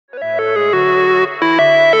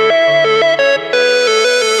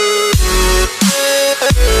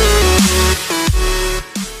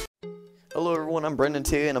I'm Brendan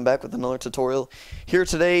T, and I'm back with another tutorial. Here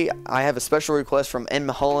today, I have a special request from N.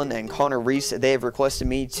 Mulholland and Connor Reese. They have requested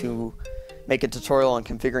me to make a tutorial on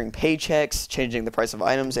configuring paychecks, changing the price of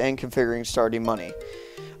items, and configuring starting money.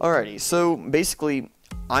 Alrighty, so basically,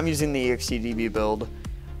 I'm using the EXTDB build.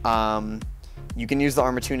 You can use the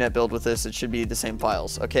Armor2Net build with this. It should be the same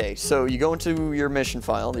files. Okay, so you go into your mission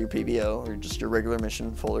file, your PBO, or just your regular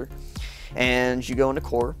mission folder, and you go into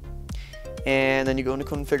core. And then you go into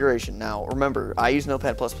configuration. Now remember, I use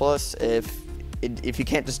Notepad++. If you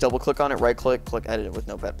can't just double click on it, right click, click edit with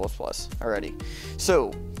Notepad++. Alrighty.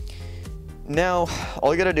 So now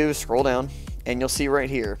all you gotta do is scroll down and you'll see right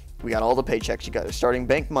here we got all the paychecks. You got your starting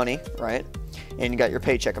bank money, right? And you got your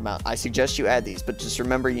paycheck amount. I suggest you add these, but just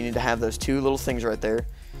remember you need to have those two little things right there,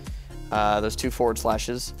 those two forward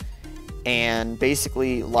slashes. And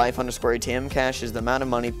basically, life_ATM cash is the amount of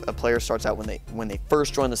money a player starts out when they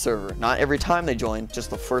first join the server. Not every time they join,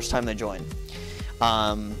 just the first time they join.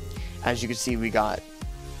 As you can see, we got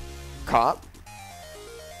cop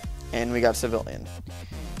and we got civilian.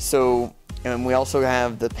 So, and we also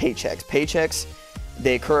have the paychecks. Paychecks,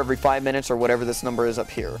 they occur every 5 minutes or whatever this number is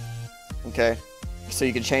up here. Okay, so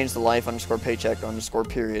you can change the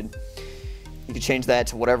life_paycheck_period. You can change that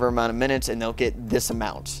to whatever amount of minutes and they'll get this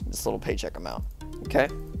amount, this little paycheck amount. Okay.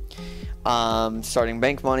 Starting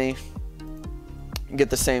bank money, you get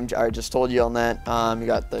the same. I just told you on that. You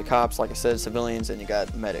got the cops, like I said, civilians, and you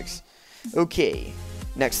got medics. Okay,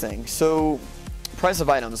 next thing. So price of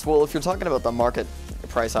items. Well, if you're talking about the market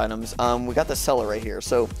price items, we got the seller right here.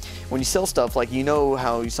 So when you sell stuff, like you know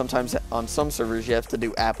how you sometimes on some servers you have to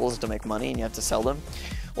do apples to make money and you have to sell them.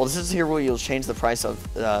 Well, this is here where you'll change the price of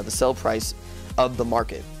the sell price of the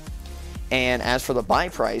market, and as for the buy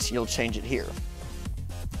price, you'll change it here.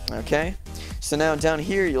 Okay, so now down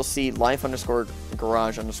here you'll see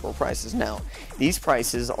life_garage_prices. Now these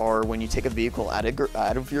prices are when you take a vehicle out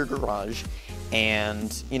of your garage,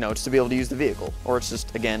 and you know it's to be able to use the vehicle, or it's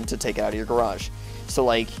just again to take it out of your garage. So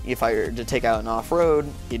like if I were to take out an off-road,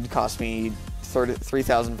 it'd cost me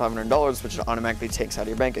 $3,500, which it automatically takes out of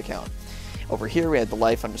your bank account. Over here we have the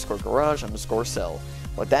life_garage_sell.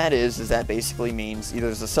 What that is that basically means either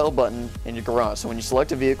there's a sell button in your garage. So when you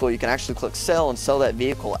select a vehicle, you can actually click sell and sell that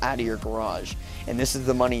vehicle out of your garage. And this is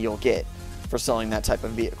the money you'll get for selling that type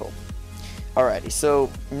of vehicle. Alrighty, so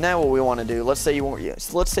now what we want to do, let's say you want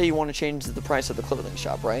to change the price of the clothing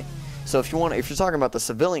shop, right? So if you're talking about the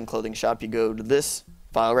civilian clothing shop, you go to this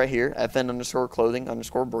file right here,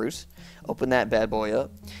 fn_clothing_Bruce. Open that bad boy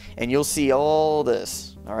up, and you'll see all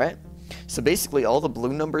this. Alright? So basically all the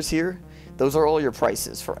blue numbers here, those are all your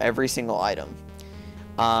prices for every single item.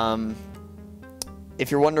 If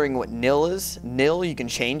you're wondering what nil is, nil you can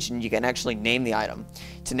change and you can actually name the item.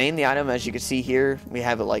 To name the item, as you can see here, we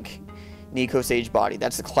have it like Nico Sage Body.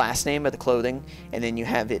 That's the class name of the clothing, and then you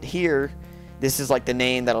have it here. This is like the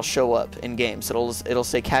name that'll show up in game. So it'll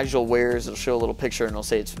say casual wears, it'll show a little picture, and it'll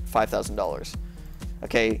say it's $5,000.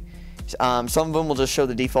 Okay. Some of them will just show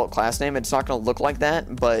the default class name. It's not going to look like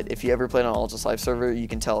that, but if you ever played on an Altis Live server, you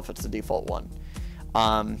can tell if it's the default one.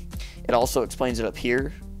 It also explains it up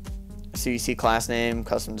here. So you see class name,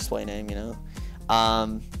 custom display name, you know,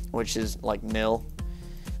 which is like nil.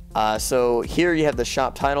 So here you have the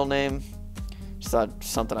shop title name. Just thought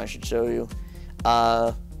something I should show you.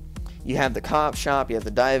 You have the cop shop, you have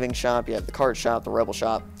the diving shop, you have the cart shop, the rebel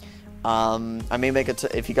shop. I may make it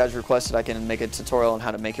if you guys requested, I can make a tutorial on how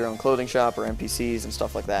to make your own clothing shop or NPCs and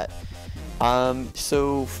stuff like that.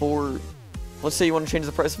 So let's say you want to change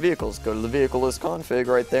the price of vehicles, go to the vehicle list config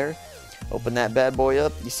right there, open that bad boy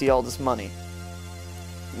up, you see all this money.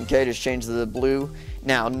 Okay, just change the blue.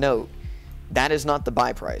 Now note, that is not the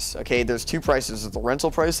buy price, okay? There's two prices, there's the rental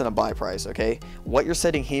price and a buy price, okay? What you're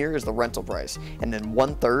setting here is the rental price, and then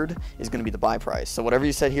 1/3 is going to be the buy price. So whatever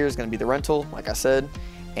you set here is going to be the rental, like I said.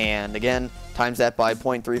 And again, times that by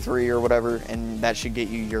 0.33 or whatever, and that should get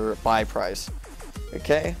you your buy price.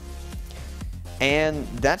 Okay? And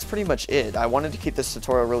that's pretty much it. I wanted to keep this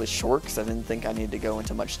tutorial really short because I didn't think I needed to go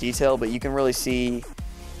into much detail, but you can really see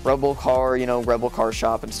Rebel Car, you know, Rebel Car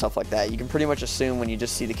Shop and stuff like that. You can pretty much assume when you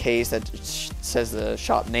just see the case that it says the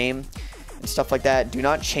shop name and stuff like that. Do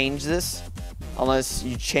not change this unless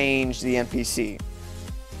you change the NPC,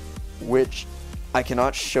 which I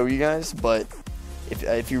cannot show you guys, but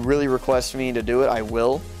if you really request me to do it, I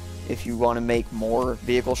will, if you want to make more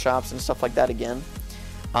vehicle shops and stuff like that again.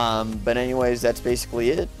 But anyways, that's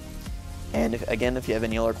basically it. And if you have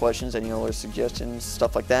any other questions, any other suggestions,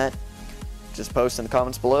 stuff like that, just post in the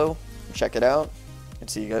comments below, check it out, and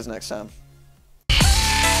see you guys next time.